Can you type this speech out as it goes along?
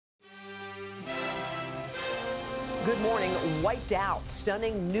Good morning. Wiped out.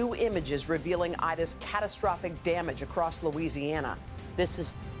 Stunning new images revealing Ida's catastrophic damage across Louisiana. This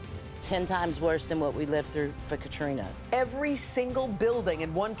is 10 times worse than what we lived through for Katrina. Every single building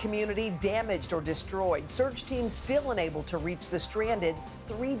in one community damaged or destroyed. Search teams still unable to reach the stranded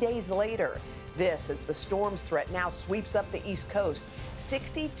 3 days later. This as the storm's threat now sweeps up the East Coast.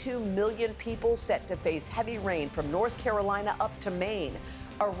 62 million people set to face heavy rain from North Carolina up to Maine.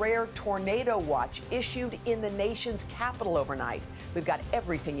 A rare tornado watch issued in the nation's capital overnight. We've got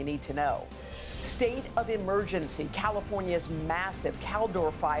everything you need to know. State of emergency. California's massive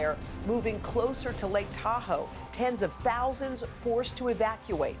Caldor fire moving closer to Lake Tahoe. Tens of thousands forced to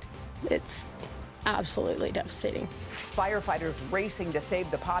evacuate. It's absolutely devastating. Firefighters racing to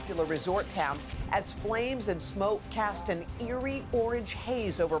save the popular resort town as flames and smoke cast an eerie orange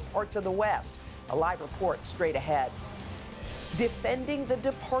haze over parts of the West. A live report straight ahead. Defending the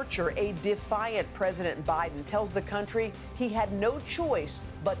departure, a defiant President Biden tells the country he had no choice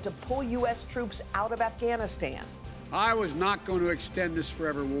but to pull U.S. troops out of Afghanistan. I was not going to extend this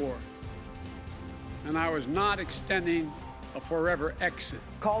forever war, and I was not extending a forever exit.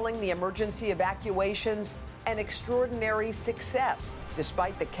 Calling the emergency evacuations an extraordinary success,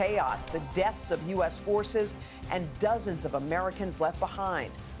 despite the chaos, the deaths of U.S. forces, and dozens of Americans left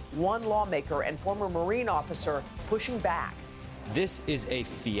behind. One lawmaker and former Marine officer pushing back. This is a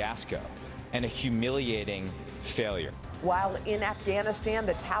fiasco and a humiliating failure. While in Afghanistan,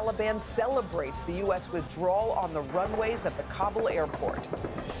 the Taliban celebrates the U.S. withdrawal on the runways of the Kabul airport.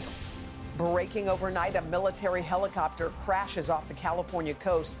 Breaking overnight, a military helicopter crashes off the California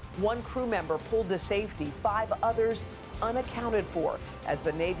coast. One crew member pulled to safety, 5 others unaccounted for, as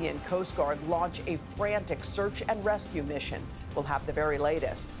the Navy and Coast Guard launch a frantic search and rescue mission. We'll have the very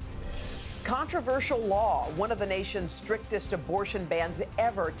latest. Controversial law, one of the nation's strictest abortion bans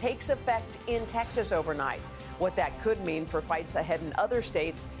ever, takes effect in Texas overnight. What that could mean for fights ahead in other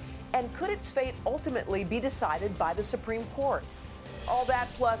states, and could its fate ultimately be decided by the Supreme Court? All that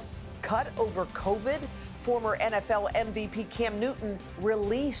plus cut over COVID, former NFL MVP Cam Newton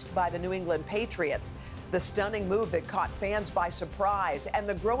released by the New England Patriots. The stunning move that caught fans by surprise, and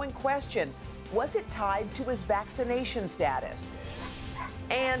the growing question, was it tied to his vaccination status?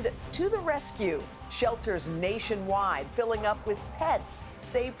 And to the rescue, shelters nationwide filling up with pets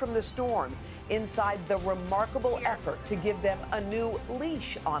saved from the storm inside the remarkable effort to give them a new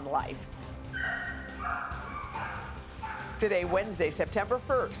leash on life. Today, Wednesday, September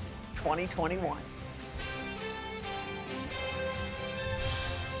 1st, 2021.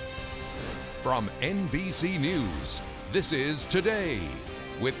 From NBC News, this is Today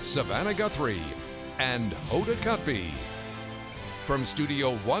with Savannah Guthrie and Hoda Kotb. From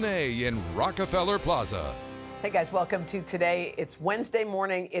Studio 1A in Rockefeller Plaza. Hey guys, welcome to Today. It's Wednesday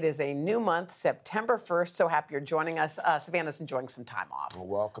morning. It is a new month, September 1st. So happy you're joining us. Savannah's enjoying some time off. Well,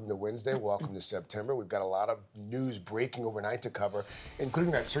 welcome to Wednesday. Welcome to September. We've got a lot of news breaking overnight to cover,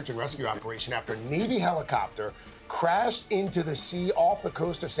 including that search and rescue operation after a Navy helicopter crashed into the sea off the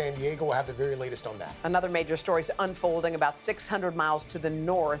coast of San Diego. We'll have the very latest on that. Another major story is unfolding about 600 miles to the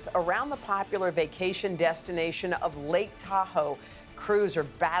north around the popular vacation destination of Lake Tahoe. Crews are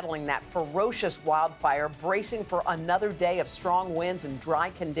battling that ferocious wildfire, bracing for another day of strong winds and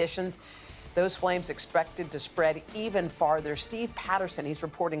dry conditions. Those flames expected to spread even farther. Steve Patterson, he's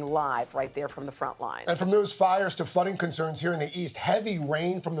reporting live right there from the front lines. And from those fires to flooding concerns here in the east, heavy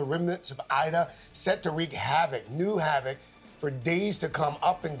rain from the remnants of Ida set to wreak havoc, new havoc, for days to come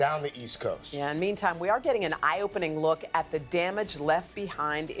up and down the East Coast. Yeah, and meantime, we are getting an eye-opening look at the damage left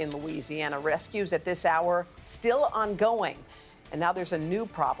behind in Louisiana. Rescues at this hour still ongoing. And now there's a new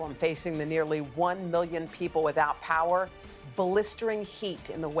problem facing the nearly 1 million people without power. Blistering heat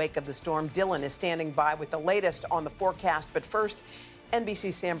in the wake of the storm. Dylan is standing by with the latest on the forecast. But first,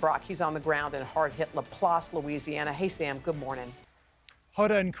 NBC's Sam Brock. He's on the ground in hard-hit Laplace, Louisiana. Hey, Sam, good morning.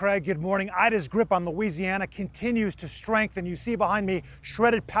 Hoda and Craig, good morning. Ida's grip on Louisiana continues to strengthen. You see behind me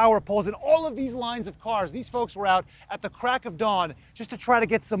shredded power poles and all of these lines of cars. These folks were out at the crack of dawn just to try to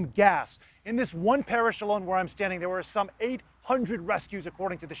get some gas. In this one parish alone where I'm standing, there were some 800 rescues,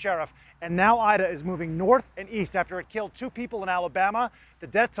 according to the sheriff. And now Ida is moving north and east after it killed 2 people in Alabama. The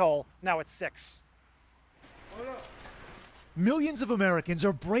death toll now at 6. Millions of Americans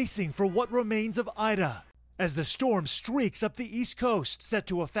are bracing for what remains of Ida as the storm streaks up the East Coast, set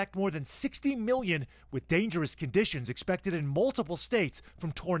to affect more than 60 million, with dangerous conditions expected in multiple states,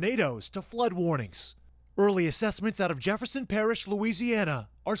 from tornadoes to flood warnings. Early assessments out of Jefferson Parish, Louisiana,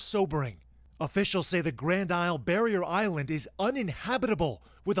 are sobering. Officials say the Grand Isle Barrier Island is uninhabitable,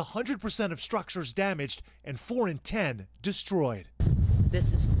 with 100% of structures damaged and 4 in 10 destroyed.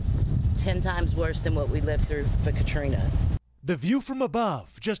 This is 10 times worse than what we lived through for Katrina. The view from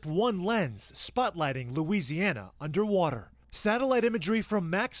above, just one lens spotlighting Louisiana underwater. Satellite imagery from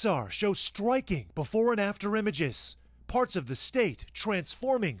Maxar shows striking before and after images. Parts of the state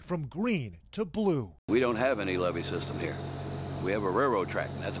transforming from green to blue. We don't have any levee system here. We have a railroad track,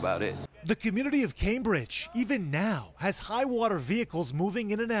 and that's about it. The community of Cambridge, even now, has high water vehicles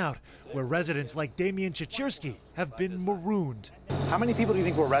moving in and out, where residents like Damian Chichersky have been marooned. How many people do you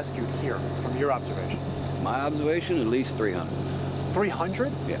think were rescued here, from your observation? My observation, at least 300.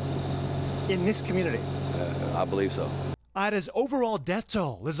 300? Yeah. In this community? I believe so. Ida's overall death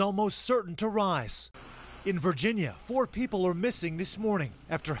toll is almost certain to rise. In Virginia, 4 people are missing this morning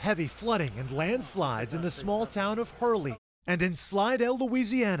after heavy flooding and landslides in the small town of Hurley. And in Slidell,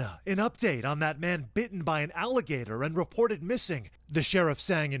 Louisiana, an update on that man bitten by an alligator and reported missing. The sheriff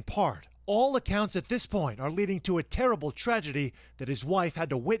saying in part, all accounts at this point are leading to a terrible tragedy that his wife had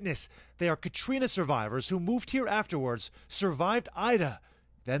to witness. They are Katrina survivors who moved here afterwards, survived Ida,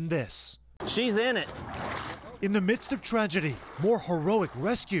 then this. She's in it. In the midst of tragedy, more heroic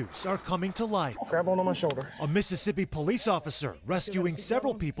rescues are coming to light. Grab one on my shoulder. A Mississippi police officer rescuing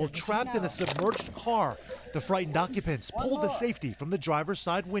several people trapped in a submerged car. The frightened occupants pulled to safety from the driver's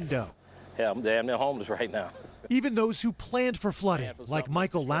side window. Yeah, I'm damn near homeless right now. Even those who planned for flooding, like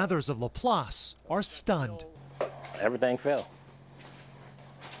Michael Lathers of Laplace, are stunned. Everything fell.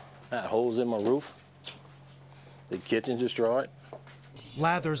 I had holes in my roof. The kitchen destroyed.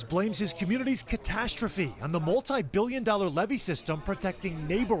 Lathers blames his community's catastrophe on the multi-billion-dollar levee system protecting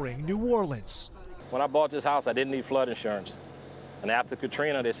neighboring New Orleans. When I bought this house, I didn't need flood insurance. And after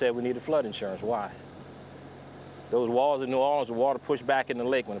Katrina, they said we needed flood insurance. Why? Those walls in New Orleans, the water pushed back in the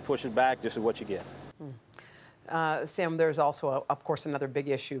lake. When it pushes back, this is what you get. Sam, there's also, of course, another big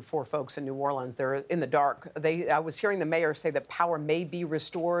issue for folks in New Orleans. They're in the dark. I was hearing the mayor say that power may be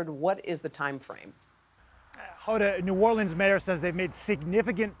restored. What is the time frame? Hoda, New Orleans mayor says they've made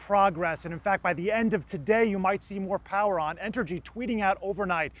significant progress. And in fact, by the end of today, you might see more power on. Entergy tweeting out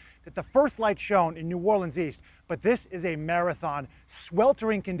overnight that the first light shone in New Orleans East. But this is a marathon.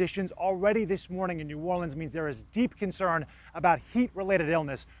 Sweltering conditions already this morning in New Orleans means there is deep concern about heat-related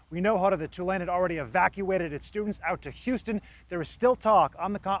illness. We know, Hoda, that Tulane had already evacuated its students out to Houston. There is still talk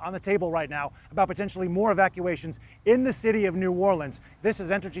on the table right now about potentially more evacuations in the city of New Orleans. This,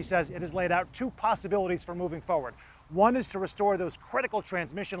 as Entergy says, it has laid out 2 possibilities for moving forward. One is to restore those critical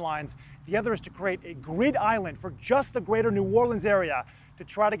transmission lines. The other is to create a grid island for just the greater New Orleans area to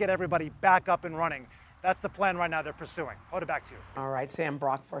try to get everybody back up and running. That's the plan right now they're pursuing. Hold it back to you. All right, Sam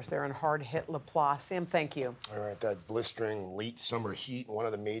Brock for us there in hard-hit Laplace. Sam, thank you. All right, that blistering late summer heat, one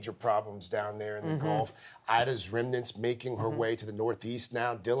of the major problems down there in the Gulf. Ida's remnants making her way to the northeast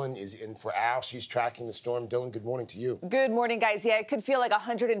now. Dylan is in for Al. She's tracking the storm. Dylan, good morning to you. Good morning, guys. Yeah, it could feel like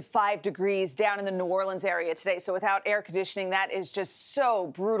 105 degrees down in the New Orleans area today. So without air conditioning, that is just so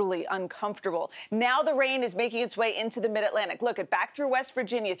brutally uncomfortable. Now the rain is making its way into the mid-Atlantic. Look, back through West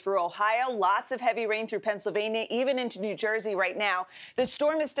Virginia, through Ohio, lots of heavy rain through Pennsylvania, even into New Jersey right now. The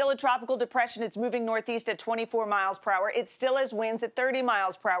storm is still a tropical depression. It's moving northeast at 24 miles per hour. It still has winds at 30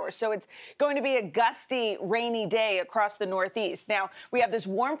 miles per hour. So it's going to be a gusty, rainy day across the northeast. Now, we have this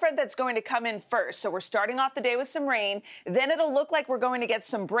warm front that's going to come in first. So we're starting off the day with some rain. Then it'll look like we're going to get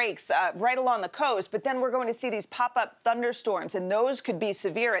some breaks right along the coast. But then we're going to see these pop-up thunderstorms, and those could be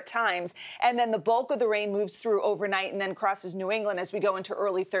severe at times. And then the bulk of the rain moves through overnight and then crosses New England as we go into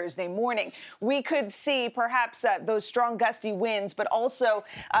early Thursday morning. We could see perhaps those strong gusty winds, but also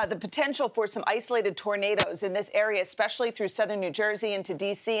the potential for some isolated tornadoes in this area, especially through southern New Jersey into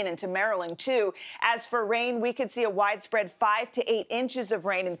D.C. and into Maryland, too. As for rain, we could see a widespread 5 to 8 inches of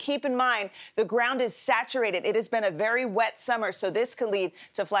rain. And keep in mind, the ground is saturated. It has been a very wet summer, so this could lead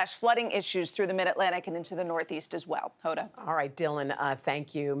to flash flooding issues through the mid-Atlantic and into the northeast as well. Hoda. All right, Dylan,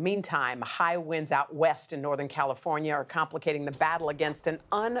 thank you. Meantime, high winds out west in Northern California are complicating the battle against an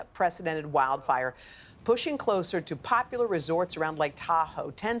unprecedented wildfire, pushing closer to popular resorts around Lake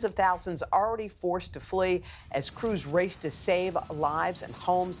Tahoe. Tens of thousands already forced to flee as crews race to save lives and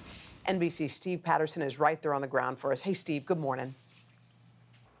homes. NBC's Steve Patterson is right there on the ground for us. Hey, Steve, good morning.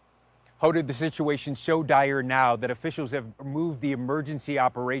 Hoda, the situation so dire now that officials have moved the emergency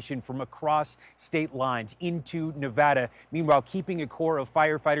operation from across state lines into Nevada, meanwhile keeping a corps of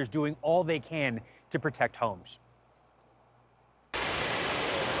firefighters doing all they can to protect homes.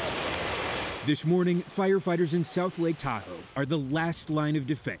 This morning, firefighters in South Lake Tahoe are the last line of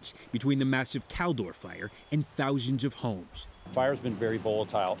defense between the massive Caldor fire and thousands of homes. Fire's been very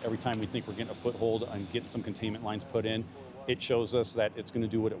volatile. Every time we think we're getting a foothold and getting some containment lines put in, it shows us that it's going to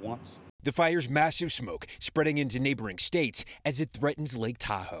do what it wants. The fire's massive smoke spreading into neighboring states as it threatens Lake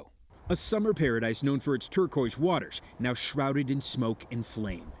Tahoe. A summer paradise known for its turquoise waters, now shrouded in smoke and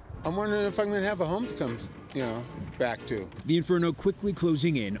flame. I'm wondering if I'm going to have a home to come, back to. The inferno quickly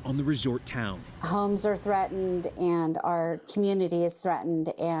closing in on the resort town. Homes are threatened and our community is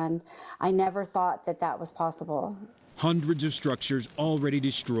threatened, and I never thought that that was possible. Hundreds of structures already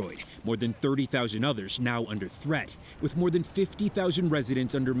destroyed, more than 30,000 others now under threat, with more than 50,000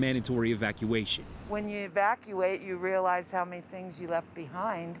 residents under mandatory evacuation. When you evacuate, you realize how many things you left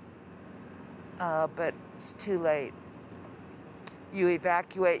behind, but it's too late. You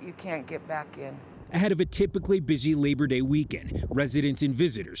evacuate, you can't get back in. Ahead of a typically busy Labor Day weekend, residents and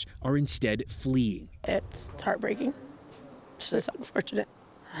visitors are instead fleeing. It's heartbreaking. It's just unfortunate.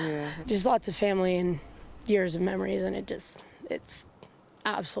 Yeah. Just lots of family and years of memories, and it's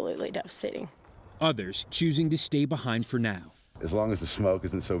absolutely devastating. Others choosing to stay behind for now. As long as the smoke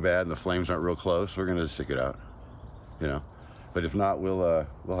isn't so bad and the flames aren't real close, we're going to stick it out, But if not, we'll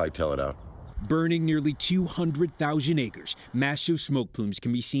hightail it out. Burning nearly 200,000 acres, massive smoke plumes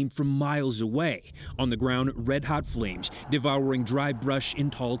can be seen from miles away. On the ground, red-hot flames devouring dry brush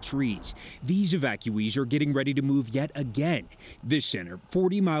and tall trees. These evacuees are getting ready to move yet again. This center,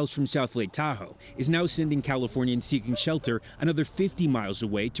 40 miles from South Lake Tahoe, is now sending Californians seeking shelter another 50 miles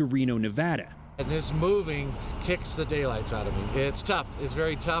away to Reno, Nevada. And this moving kicks the daylights out of me. It's tough. It's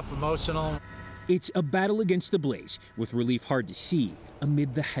very tough, emotional. It's a battle against the blaze, with relief hard to see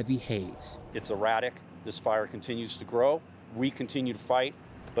amid the heavy haze. It's erratic. This fire continues to grow. We continue to fight,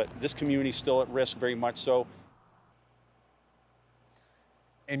 but this community is still at risk, very much so.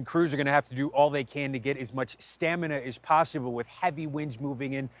 And crews are going to have to do all they can to get as much stamina as possible, with heavy winds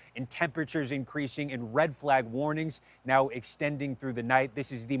moving in and temperatures increasing and red flag warnings now extending through the night.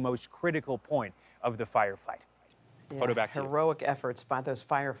 This is the most critical point of the firefight. Yeah, heroic efforts by those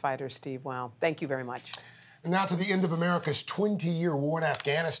firefighters, Steve. Wow. Thank you very much. Now to the end of America's 20-year war in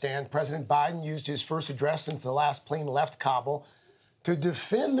Afghanistan. President Biden used his first address since the last plane left Kabul to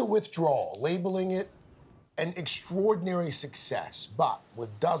defend the withdrawal, labeling it an extraordinary success. But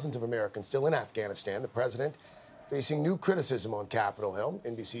with dozens of Americans still in Afghanistan, the president facing new criticism on Capitol Hill.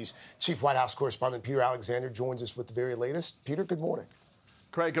 NBC's chief White House correspondent Peter Alexander joins us with the very latest. Peter, good morning.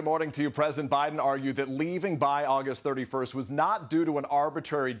 Craig, good morning to you. President Biden argued that leaving by August 31st was not due to an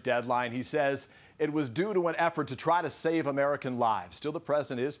arbitrary deadline. He says it was due to an effort to try to save American lives. Still, the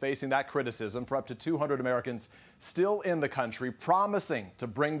president is facing that criticism for up to 200 Americans still in the country, promising to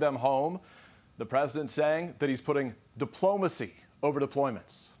bring them home. The president saying that he's putting diplomacy over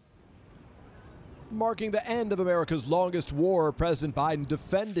deployments. Marking the end of America's longest war, President Biden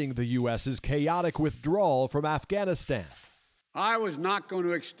defending the U.S.'s chaotic withdrawal from Afghanistan. I was not going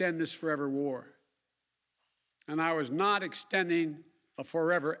to extend this forever war, and I was not extending a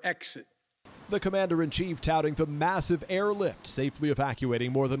forever exit. The commander-in-chief touting the massive airlift, safely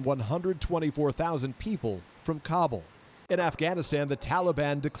evacuating more than 124,000 people from Kabul. In Afghanistan, the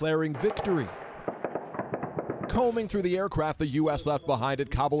Taliban declaring victory. Combing through the aircraft the U.S. left behind at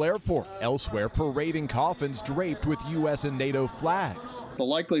Kabul airport. Elsewhere, parading coffins draped with U.S. and NATO flags. The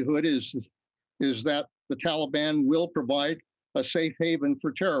likelihood is that the Taliban will provide a safe haven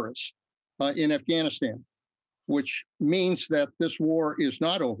for terrorists in Afghanistan, which means that this war is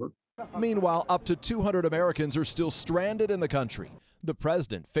not over. Meanwhile, up to 200 Americans are still stranded in the country. The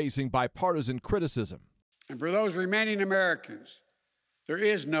president facing bipartisan criticism. And for those remaining Americans, there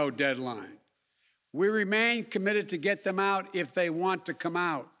is no deadline. We remain committed to get them out if they want to come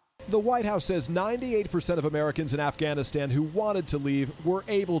out. The White House says 98% of Americans in Afghanistan who wanted to leave were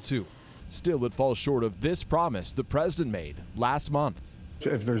able to. Still, it falls short of this promise the president made last month.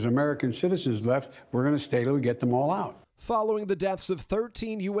 If there's American citizens left, we're going to stay till we get them all out. Following the deaths of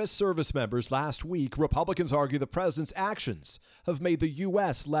 13 U.S. service members last week, Republicans argue the president's actions have made the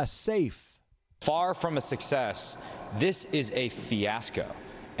U.S. less safe. Far from a success, this is a fiasco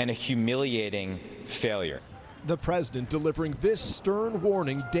and a humiliating failure. The president delivering this stern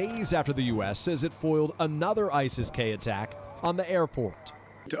warning days after the U.S. says it foiled another ISIS-K attack on the airport.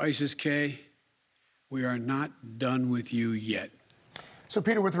 To ISIS-K, we are not done with you yet. So,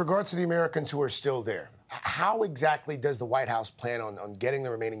 Peter, with regards to the Americans who are still there, how exactly does the White House plan on getting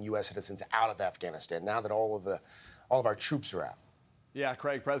the remaining U.S. citizens out of Afghanistan now that all of our troops are out? Yeah,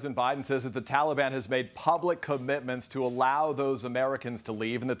 Craig, President Biden says that the Taliban has made public commitments to allow those Americans to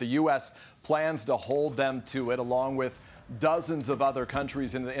leave and that the U.S. plans to hold them to it, along with dozens of other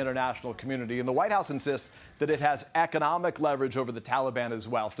countries in the international community. And the White House insists that it has economic leverage over the Taliban as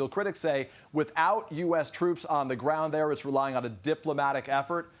well. Still, critics say without U.S. troops on the ground there, it's relying on a diplomatic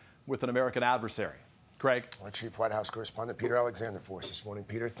effort with an American adversary. Craig. Our Chief White House correspondent Peter Alexander for us this morning.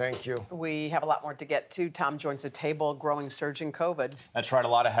 Peter, thank you. We have a lot more to get to. Tom joins the table, growing surge in COVID. That's right, a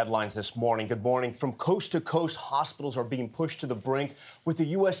lot of headlines this morning. Good morning. From coast to coast, hospitals are being pushed to the brink, with the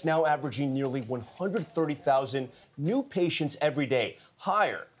U.S. now averaging nearly 130,000 new patients every day,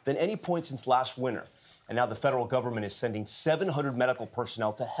 higher than any point since last winter. And now the federal government is sending 700 medical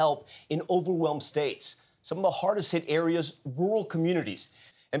personnel to help in overwhelmed states. Some of the hardest hit areas, rural communities.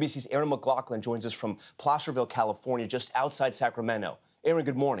 NBC's Aaron McLaughlin joins us from Placerville, California, just outside Sacramento. Aaron,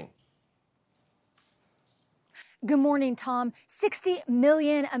 good morning. Good morning, Tom. 60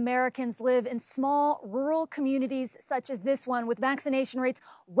 million Americans live in small rural communities such as this one, with vaccination rates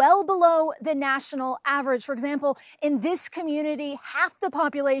well below the national average. For example, in this community, half the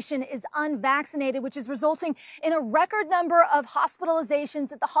population is unvaccinated, which is resulting in a record number of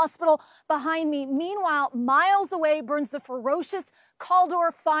hospitalizations at the hospital behind me. Meanwhile, miles away burns the ferocious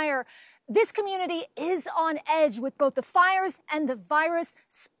Caldor fire. This community is on edge with both the fires and the virus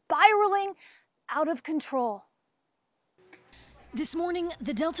spiraling out of control. This morning,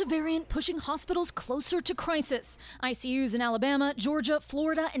 the Delta variant pushing hospitals closer to crisis. ICUs in Alabama, Georgia,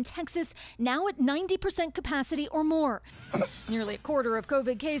 Florida, and Texas now at 90% capacity or more. Nearly a quarter of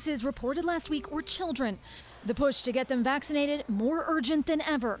COVID cases reported last week were children. The push to get them vaccinated more urgent than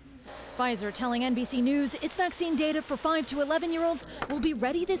ever. Pfizer telling NBC News its vaccine data for 5 to 11-year-olds will be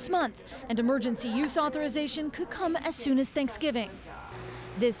ready this month, and emergency use authorization could come as soon as Thanksgiving.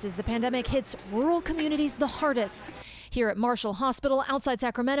 This as the pandemic hits rural communities the hardest. Here at Marshall Hospital outside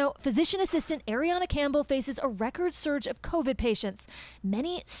Sacramento, physician assistant Ariana Campbell faces a record surge of COVID patients,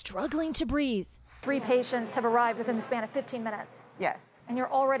 many struggling to breathe. 3 patients have arrived within the span of 15 minutes. Yes. And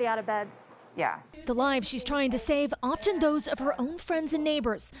you're already out of beds. Yes. The lives she's trying to save, often those of her own friends and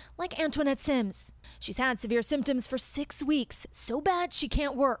neighbors, like Antoinette Sims. She's had severe symptoms for 6 weeks, so bad she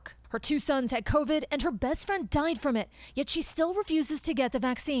can't work. Her 2 sons had COVID and her best friend died from it, yet she still refuses to get the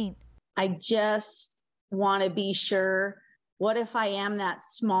vaccine. I just want to be sure, what if I am that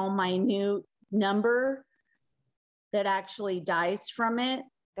small, minute number that actually dies from it?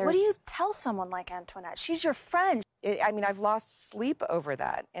 What do you tell someone like Antoinette? She's your friend. I mean, I've lost sleep over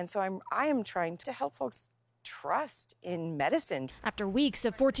that. And so I am trying to help folks trust in medicine. After weeks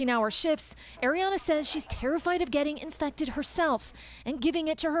of 14-hour shifts, Ariana says she's terrified of getting infected herself and giving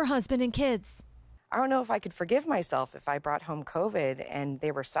it to her husband and kids. I don't know if I could forgive myself if I brought home COVID and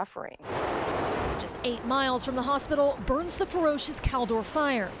they were suffering. Just 8 miles from the hospital burns the ferocious Caldor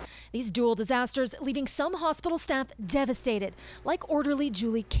fire. These dual disasters leaving some hospital staff devastated, like orderly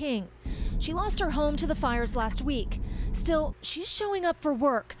Julie King. She lost her home to the fires last week. Still, she's showing up for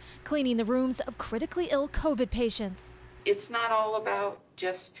work, cleaning the rooms of critically ill COVID patients. It's not all about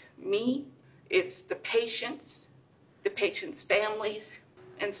just me. It's the patients' families,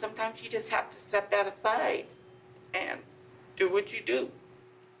 and sometimes you just have to set that aside and do what you do.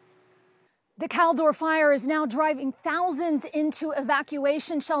 The Caldor fire is now driving thousands into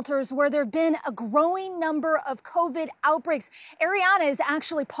evacuation shelters where there have been a growing number of COVID outbreaks. Ariana is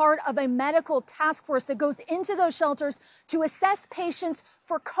actually part of a medical task force that goes into those shelters to assess patients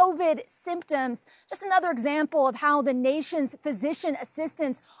for COVID symptoms. Just another example of how the nation's physician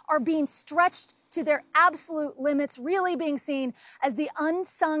assistants are being stretched to their absolute limits, really being seen as the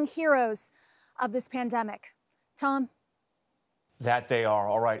unsung heroes of this pandemic. Tom? That they are.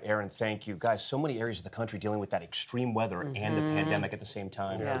 All right, Aaron, thank you. Guys, so many areas of the country dealing with that extreme weather and the pandemic at the same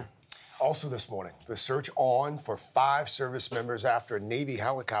time. Yeah. Also this morning, the search on for 5 service members after a Navy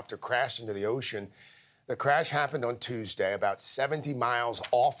helicopter crashed into the ocean. The crash happened on Tuesday, about 70 miles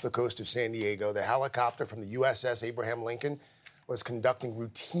off the coast of San Diego. The helicopter from the USS Abraham Lincoln was conducting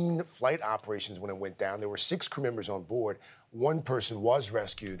routine flight operations when it went down. There were 6 crew members on board. 1 person was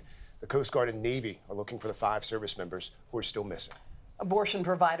rescued. The Coast Guard and Navy are looking for the 5 service members who are still missing. Abortion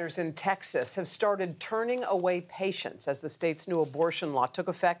providers in Texas have started turning away patients as the state's new abortion law took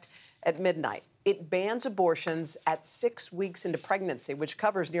effect at midnight. It bans abortions at 6 weeks into pregnancy, which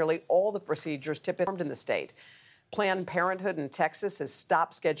covers nearly all the procedures typically performed in the state. Planned Parenthood in Texas has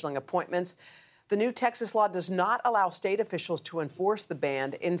stopped scheduling appointments. The new Texas law does not allow state officials to enforce the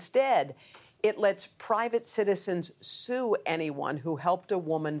ban. Instead, it lets private citizens sue anyone who helped a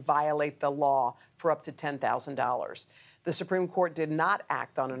woman violate the law for up to $10,000. The Supreme Court did not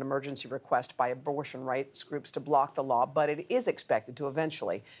act on an emergency request by abortion rights groups to block the law, but it is expected to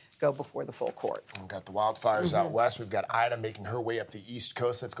eventually go before the full court. We've got the wildfires out west. We've got Ida making her way up the East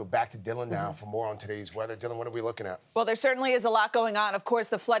Coast. Let's go back to Dylan now for more on today's weather. Dylan, what are we looking at? Well, there certainly is a lot going on. Of course,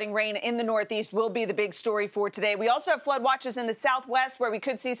 the flooding rain in the Northeast will be the big story for today. We also have flood watches in the Southwest where we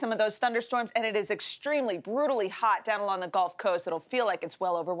could see some of those thunderstorms, and it is extremely, brutally hot down along the Gulf Coast. It'll feel like it's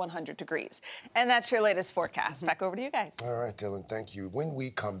well over 100 degrees. And that's your latest forecast. Back over to you guys. All right, Dylan, thank you. When we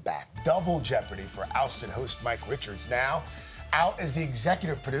come back, double jeopardy for ousted host Mike Richards now out as the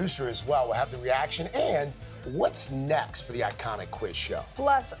executive producer as well. We'll have the reaction and what's next for the iconic quiz show.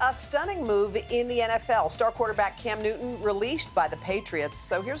 Plus, a stunning move in the NFL. Star quarterback Cam Newton released by the Patriots.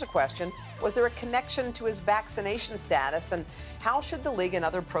 So here's a question. Was there a connection to his vaccination status? And how should the league and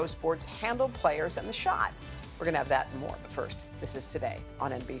other pro sports handle players and the shot? We're going to have that and more. But first, this is Today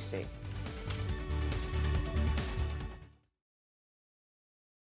on NBC.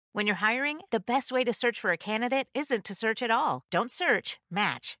 When you're hiring, the best way to search for a candidate isn't to search at all. Don't search,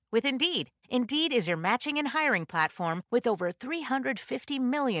 match with Indeed. Indeed is your matching and hiring platform with over 350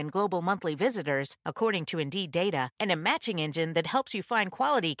 million global monthly visitors, according to Indeed data, and a matching engine that helps you find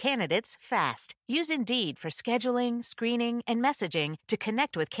quality candidates fast. Use Indeed for scheduling, screening, and messaging to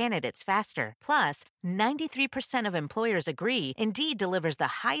connect with candidates faster. Plus, 93% of employers agree Indeed delivers the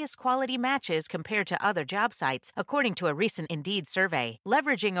highest quality matches compared to other job sites, according to a recent Indeed survey.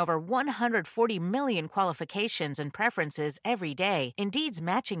 Leveraging over 140 million qualifications and preferences every day, Indeed's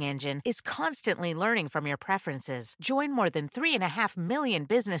matching engine is constantly learning from your preferences. Join more than 3.5 million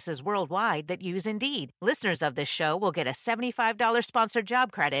businesses worldwide that use Indeed. Listeners of this show will get a $75 sponsored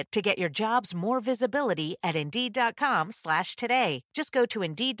job credit to get your jobs more visibility at Indeed.com/today. Just go to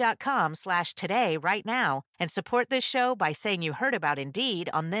Indeed.com/today right now and support this show by saying you heard about Indeed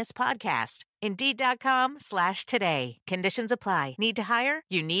on this podcast. Indeed.com/today. Conditions apply. Need to hire?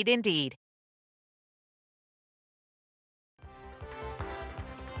 You need Indeed.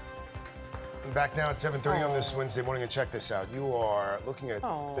 Back now at 7:30 on this Wednesday morning, and check this out. You are looking at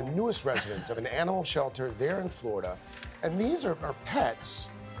the newest residents of an animal shelter there in Florida. And these are pets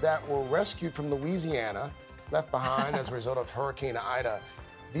that were rescued from Louisiana, left behind as a result of Hurricane Ida.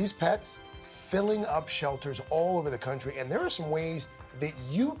 These pets filling up shelters all over the country, and there are some ways that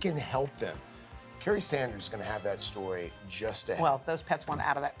you can help them. Kerry Sanders is going to have that story just ahead. Well, those pets want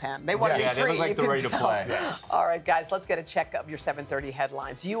out of that pen. They want to be free. They look like they're ready to play. Yes. All right, guys, let's get a check of your 7:30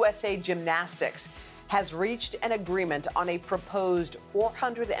 headlines. USA Gymnastics has reached an agreement on a proposed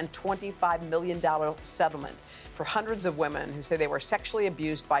 $425 million settlement for hundreds of women who say they were sexually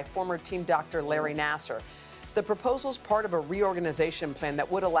abused by former team doctor Larry Nassar. The proposal is part of a reorganization plan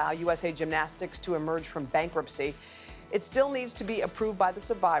that would allow USA Gymnastics to emerge from bankruptcy. It still needs to be approved by the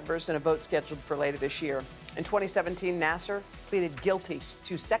survivors in a vote scheduled for later this year. In 2017, Nassar pleaded guilty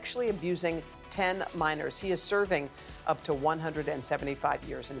to sexually abusing 10 minors. He is serving up to 175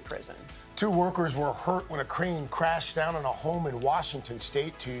 years in prison. 2 workers were hurt when a crane crashed down on a home in Washington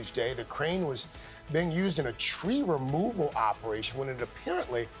State Tuesday. The crane was being used in a tree removal operation when it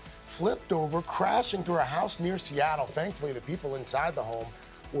apparently flipped over, crashing through a house near Seattle. Thankfully, the people inside the home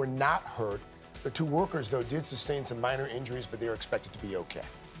were not hurt. The 2 workers, though, did sustain some minor injuries, but they're expected to be okay.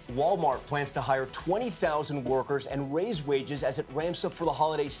 Walmart plans to hire 20,000 workers and raise wages as it ramps up for the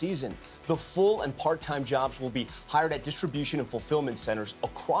holiday season. The full and part-time jobs will be hired at distribution and fulfillment centers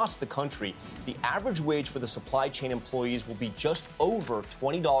across the country. The average wage for the supply chain employees will be just over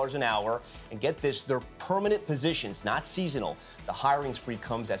 $20 an hour. And get this, they're permanent positions, not seasonal. The hiring spree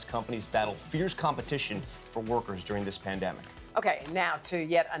comes as companies battle fierce competition for workers during this pandemic. Okay, now to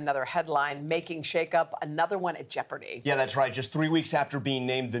yet another headline, making shakeup, another one at Jeopardy. Yeah, that's right. Just 3 weeks after being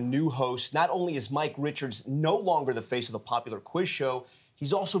named the new host, not only is Mike Richards no longer the face of the popular quiz show,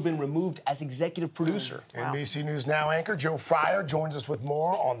 he's also been removed as executive producer. Wow. NBC News Now anchor Joe Fryer joins us with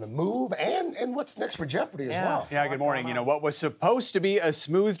more on the move and what's next for Jeopardy as well. Yeah, good morning. You know, what was supposed to be a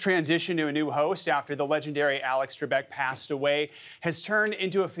smooth transition to a new host after the legendary Alex Trebek passed away has turned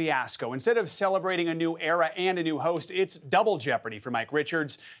into a fiasco. Instead of celebrating a new era and a new host, it's double Jeopardy for Mike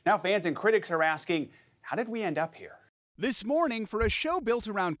Richards. Now fans and critics are asking, how did we end up here? This morning, for a show built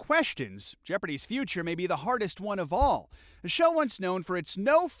around questions, Jeopardy's future may be the hardest one of all. A show once known for its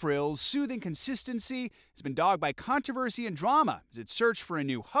no-frills, soothing consistency has been dogged by controversy and drama as it searched for a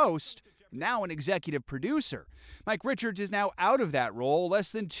new host, now an executive producer. Mike Richards is now out of that role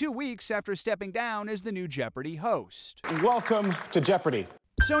less than 2 weeks after stepping down as the new Jeopardy host. Welcome to Jeopardy!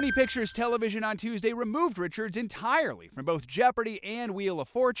 Sony Pictures Television on Tuesday removed Richards entirely from both Jeopardy and Wheel of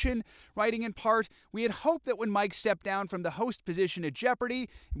Fortune, writing in part, "We had hoped that when Mike stepped down from the host position at Jeopardy, it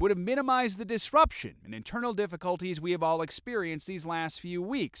would have minimized the disruption and internal difficulties we have all experienced these last few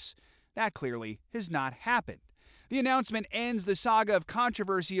weeks. That clearly has not happened." The announcement ends the saga of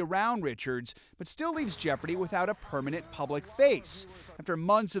controversy around Richards, but still leaves Jeopardy without a permanent public face. After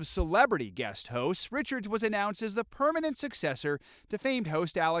months of celebrity guest hosts, Richards was announced as the permanent successor to famed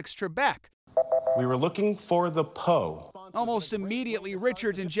host Alex Trebek. We were looking for the Poe. Almost immediately,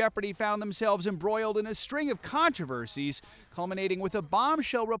 Richards and Jeopardy found themselves embroiled in a string of controversies, culminating with a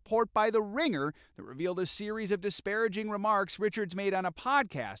bombshell report by The Ringer that revealed a series of disparaging remarks Richards made on a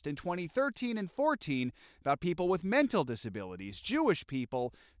podcast in 2013 and 14 about people with mental disabilities, Jewish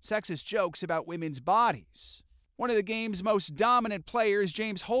people, sexist jokes about women's bodies. One of the game's most dominant players,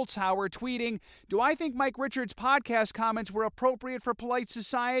 James Holzhauer, tweeting, "Do I think Mike Richards' podcast comments were appropriate for polite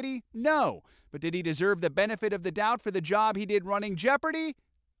society? No. But did he deserve the benefit of the doubt for the job he did running Jeopardy?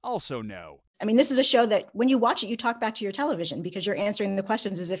 Also no." I mean, this is a show that when you watch it, you talk back to your television because you're answering the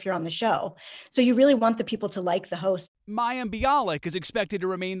questions as if you're on the show. So you really want the people to like the host. Mayim Bialik is expected to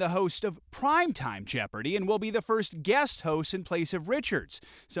remain the host of Primetime Jeopardy and will be the first guest host in place of Richards.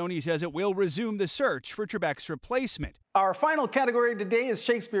 Sony says it will resume the search for Trebek's replacement. Our final category today is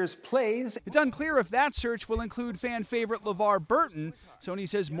Shakespeare's plays. It's unclear if that search will include fan favorite LeVar Burton. Sony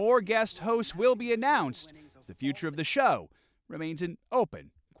says more guest hosts will be announced as the future of the show remains an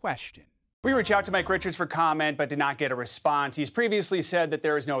open question. We reached out to Mike Richards for comment, but did not get a response. He's previously said that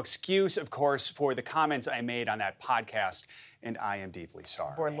there is no excuse, of course, for the comments I made on that podcast, and I am deeply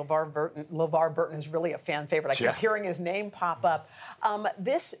sorry. Boy, LeVar Burton is really a fan favorite. I keep hearing his name pop up.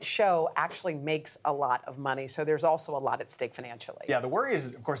 This show actually makes a lot of money, so there's also a lot at stake financially. Yeah, the worry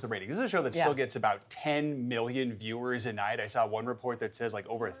is, of course, the ratings. This is a show that still gets about 10 million viewers a night. I saw one report that says like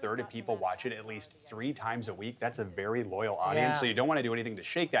over a third of people watch it at least 3 times a week. That's a very loyal audience, so you don't want to do anything to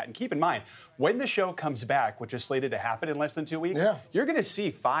shake that. And keep in mind, when the show comes back, which is slated to happen in less than 2 weeks, you're going to see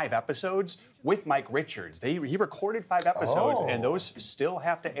 5 episodes with Mike Richards. He recorded 5 episodes, and those still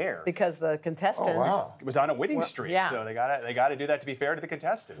have to air because the contestants it was on a winning streak. So they got to do that to be fair to the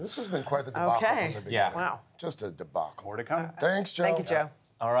contestants. This has been quite the debacle from the beginning. Yeah. Wow. Just a debacle. More to come. Thanks, Joe. Thank you, Joe.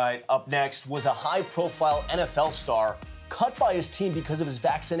 All right, up next was a high-profile NFL star cut by his team because of his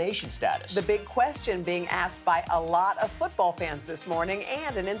vaccination status. The big question being asked by a lot of football fans this morning,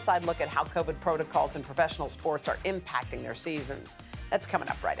 and an inside look at how COVID protocols in professional sports are impacting their seasons. That's coming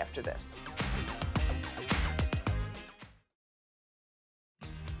up right after this.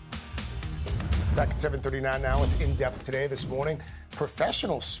 Back at 7:39 now with In Depth Today this morning.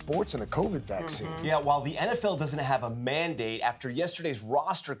 Professional sports and the COVID vaccine. Yeah, while the NFL doesn't have a mandate, after yesterday's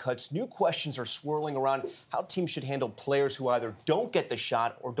roster cuts, new questions are swirling around how teams should handle players who either don't get the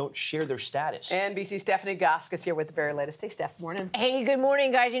shot or don't share their status. NBC's Stephanie Gosk is here with the very latest. Hey, Steph, morning. Hey, good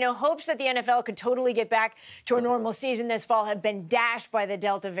morning, guys. You know, hopes that the NFL could totally get back to a normal season this fall have been dashed by the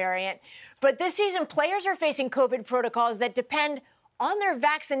Delta variant. But this season, players are facing COVID protocols that depend on their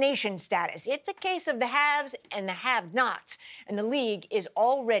vaccination status. It's a case of the haves and the have-nots, and the league is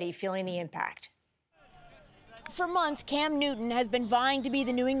already feeling the impact. For months, Cam Newton has been vying to be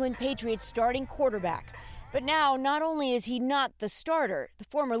the New England Patriots' starting quarterback. But now, not only is he not the starter, the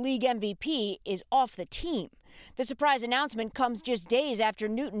former league MVP is off the team. The surprise announcement comes just days after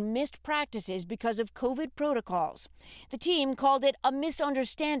Newton missed practices because of COVID protocols. The team called it a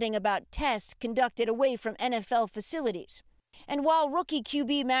misunderstanding about tests conducted away from NFL facilities. And while rookie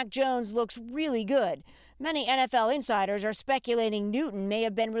QB Mac Jones looks really good, many NFL insiders are speculating Newton may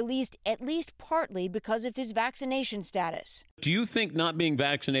have been released at least partly because of his vaccination status. Do you think not being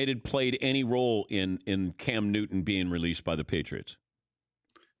vaccinated played any role in Cam Newton being released by the Patriots?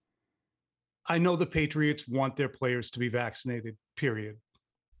 I know the Patriots want their players to be vaccinated, period.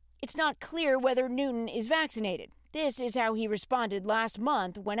 It's not clear whether Newton is vaccinated. This is how he responded last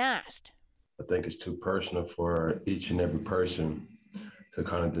month when asked. I think it's too personal for each and every person to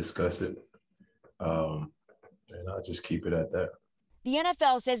kind of discuss it. And I'll just keep it at that. The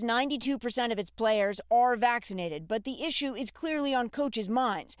NFL says 92% of its players are vaccinated, but the issue is clearly on coaches'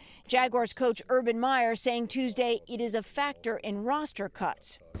 minds. Jaguars coach Urban Meyer saying Tuesday it is a factor in roster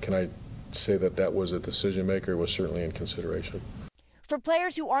cuts. Can I say that was a decision maker? It was certainly in consideration. For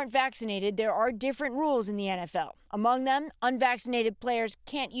players who aren't vaccinated, there are different rules in the NFL. Among them, unvaccinated players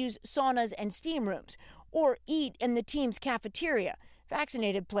can't use saunas and steam rooms or eat in the team's cafeteria.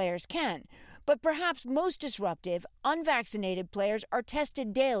 Vaccinated players can. But perhaps most disruptive, unvaccinated players are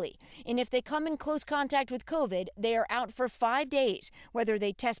tested daily, and if they come in close contact with COVID, they are out for 5 days, whether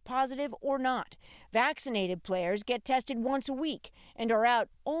they test positive or not. Vaccinated players get tested once a week and are out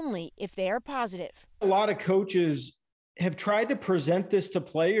only if they are positive. A lot of coaches have tried to present this to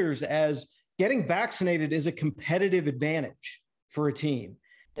players as getting vaccinated is a competitive advantage for a team.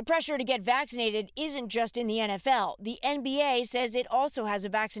 The pressure to get vaccinated isn't just in the NFL. The NBA says it also has a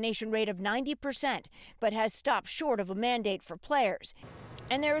vaccination rate of 90%, but has stopped short of a mandate for players.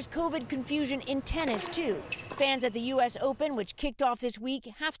 And there is COVID confusion in tennis, too. Fans at the U.S. Open, which kicked off this week,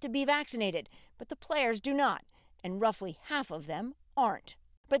 have to be vaccinated, but the players do not, and roughly half of them aren't.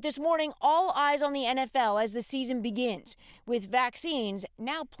 But this morning, all eyes on the NFL as the season begins, with vaccines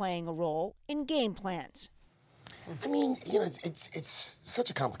now playing a role in game plans. I mean, you know, it's such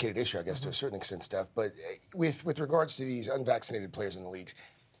a complicated issue, I guess, to a certain extent, Steph. But with regards to these unvaccinated players in the leagues,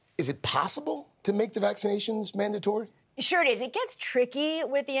 is it possible to make the vaccinations mandatory? Sure it is. It gets tricky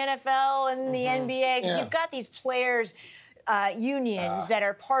with the NFL and the NBA because you've got these players' unions that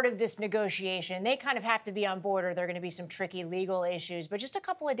are part of this negotiation. They kind of have to be on board or there are going to be some tricky legal issues. But just a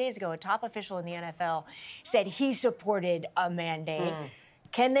couple of days ago, a top official in the NFL said he supported a mandate.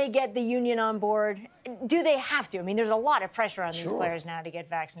 Can they get the union on board? Do they have to? I mean, there's a lot of pressure on these players now to get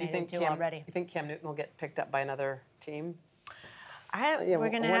vaccinated already. You think Cam Newton will get picked up by another team? We're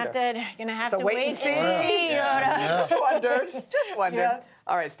gonna have to wait and see. Just wondered. Yeah.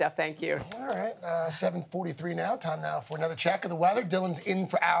 All right, Steph, thank you. All right, 7:43 now. Time now for another check of the weather. Dylan's in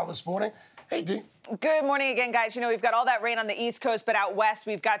for Al this morning. Hey, D. Good morning again, guys. You know, we've got all that rain on the East Coast, but out west,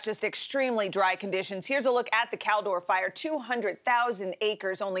 we've got just extremely dry conditions. Here's a look at the Caldor fire. 200,000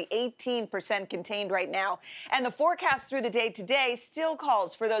 acres, only 18% contained right now. And the forecast through the day today still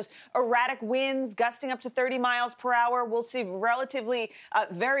calls for those erratic winds gusting up to 30 miles per hour. We'll see relatively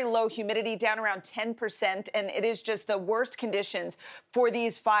very low humidity, down around 10%. And it is just the worst conditions for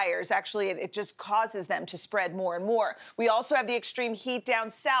these fires. Actually, it just causes them to spread more and more. We also have the extreme heat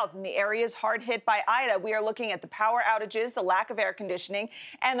down south in the areas hard hit by Ida. We are looking at the power outages, the lack of air conditioning,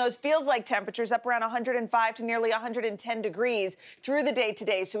 and those feels-like temperatures up around 105 to nearly 110 degrees through the day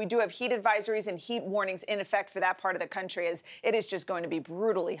today. So we do have heat advisories and heat warnings in effect for that part of the country, as it is just going to be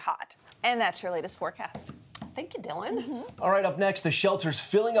brutally hot. And that's your latest forecast. Thank you, Dylan. All right, up next, the shelter's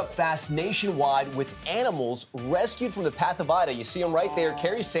filling up fast nationwide with animals rescued from the path of Ida. You see them right there.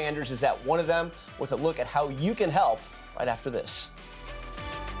 Kerry Sanders is at one of them with a look at how you can help right after this.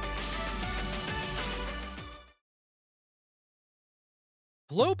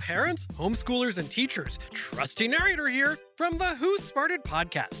 Hello, parents, homeschoolers, and teachers. Trusty narrator here from the Who Smarted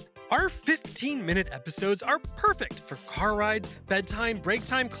podcast. Our 15-minute episodes are perfect for car rides, bedtime, break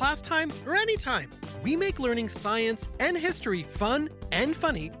time, class time, or anytime. We make learning science and history fun and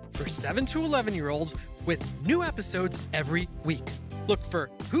funny for 7 to 11-year-olds with new episodes every week. Look for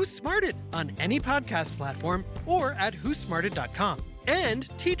Who Smarted on any podcast platform or at whosmarted.com. And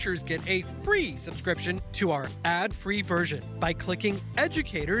teachers get a free subscription to our ad-free version by clicking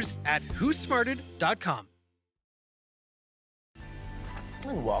educators at whosmarted.com.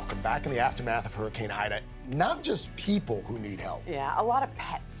 And welcome back. In the aftermath of Hurricane Ida, not just people who need help. Yeah, a lot of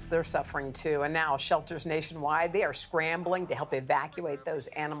pets, they're suffering too. And now shelters nationwide, they are scrambling to help evacuate those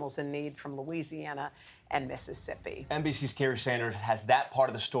animals in need from Louisiana and Mississippi. NBC's Kerry Sanders has that part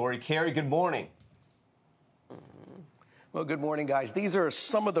of the story. Kerry, good morning. Well, good morning, guys. These are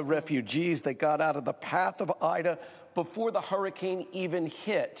some of the refugees that got out of the path of Ida before the hurricane even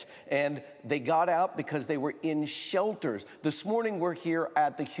hit. And they got out because they were in shelters. This morning, we're here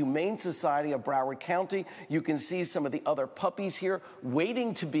at the Humane Society of Broward County. You can see some of the other puppies here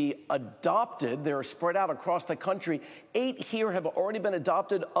waiting to be adopted. They're spread out across the country. 8 here have already been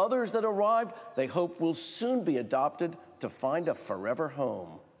adopted. Others that arrived, they hope will soon be adopted to find a forever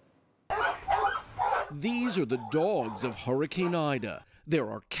home. These are the dogs of Hurricane Ida. There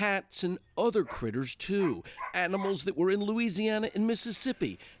are cats and other critters, too. Animals that were in Louisiana and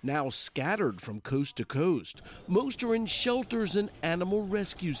Mississippi, now scattered from coast to coast. Most are in shelters and animal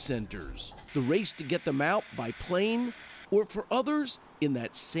rescue centers. The race to get them out by plane, or for others, in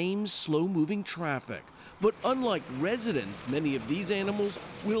that same slow-moving traffic. But unlike residents, many of these animals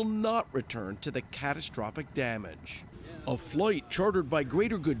will not return to the catastrophic damage. A flight chartered by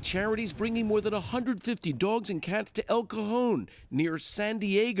Greater Good Charities bringing more than 150 dogs and cats to El Cajon, near San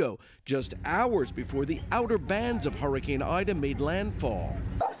Diego, just hours before the outer bands of Hurricane Ida made landfall.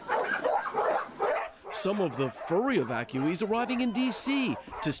 Some of the furry evacuees arriving in D.C.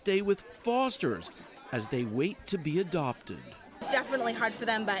 to stay with fosters as they wait to be adopted. It's definitely hard for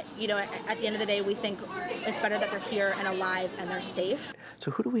them, but, you know, at the end of the day, we think it's better that they're here and alive and they're safe. So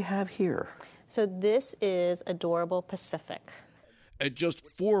who do we have here? So this is adorable Pacific. At just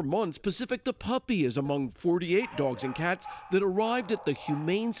 4 months, Pacific the puppy is among 48 dogs and cats that arrived at the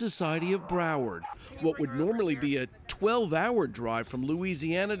Humane Society of Broward. What would normally be a 12-hour drive from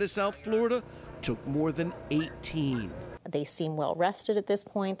Louisiana to South Florida took more than 18. They seem well rested at this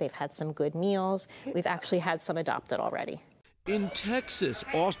point. They've had some good meals. We've actually had some adopted already. In Texas,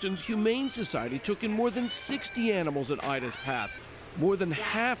 Austin's Humane Society took in more than 60 animals at Ida's path. More than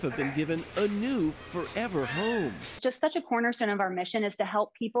half have been given a new forever home. Just such a cornerstone of our mission is to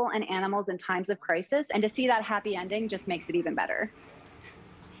help people and animals in times of crisis, and to see that happy ending just makes it even better.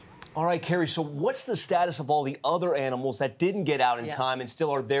 All right, Kerry, so what's the status of all the other animals that didn't get out in time and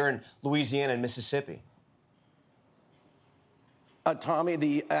still are there in Louisiana and Mississippi? Tommy,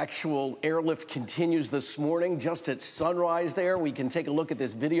 the actual airlift continues this morning. Just at sunrise there, we can take a look at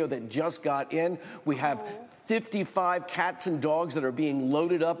this video that just got in. We have 55 cats and dogs that are being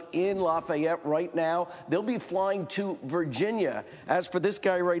loaded up in Lafayette right now. They'll be flying to Virginia. As for this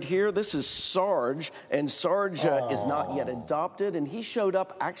guy right here, this is Sarge, and Sarge is not yet adopted, and he showed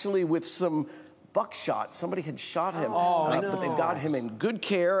up actually with some buckshot. Somebody had shot him, but they've got him in good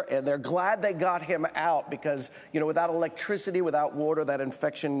care, and they're glad they got him out because, you know, without electricity, without water, that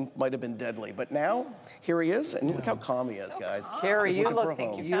infection might have been deadly. But now, here he is, and look how calm he is, guys. Kerry, you look,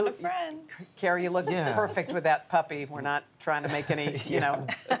 Kerry, you look perfect with that puppy. We're not trying to make any,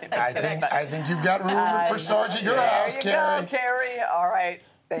 I think you've got room for Sarge at your house, Kerry. There you go, Kerry. All right.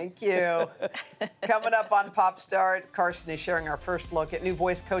 Thank you. Coming up on Pop Start, Carson is sharing our first look at new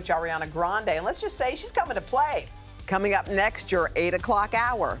voice coach Ariana Grande. And let's just say she's coming to play. Coming up next, your 8 o'clock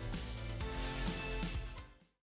hour.